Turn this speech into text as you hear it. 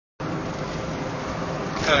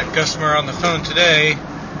Had a customer on the phone today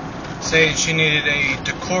saying she needed a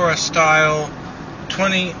Decora style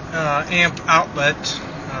 20 amp outlet,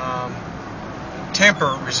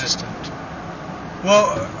 tamper resistant.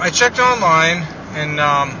 Well, I checked online, and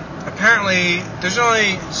apparently there's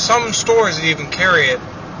only some stores that even carry it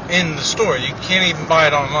in the store. You can't even buy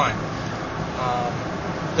it online.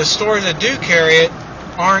 The stores that do carry it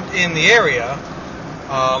aren't in the area.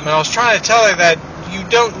 And I was trying to tell her that you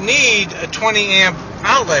don't need a 20 amp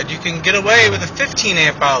outlet. You can get away with a 15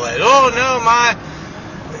 amp outlet. Oh no,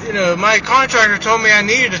 my contractor told me I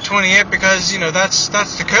needed a 20 amp because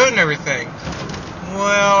that's the code and everything.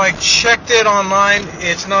 Well, I checked it online.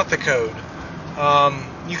 It's not the code.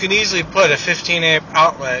 You can easily put a 15 amp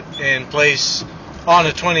outlet in place on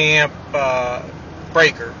a 20 amp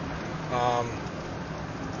breaker.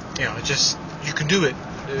 You can do it.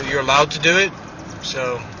 You're allowed to do it.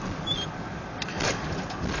 So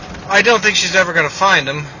I don't think she's ever going to find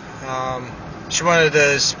them. She wanted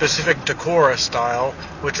the specific Decora style,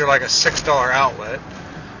 which are like a $6 outlet.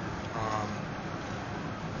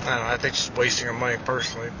 I don't know, I think she's wasting her money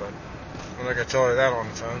personally, but I'm not going to tell her that on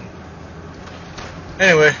the phone.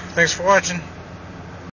 Anyway, thanks for watching.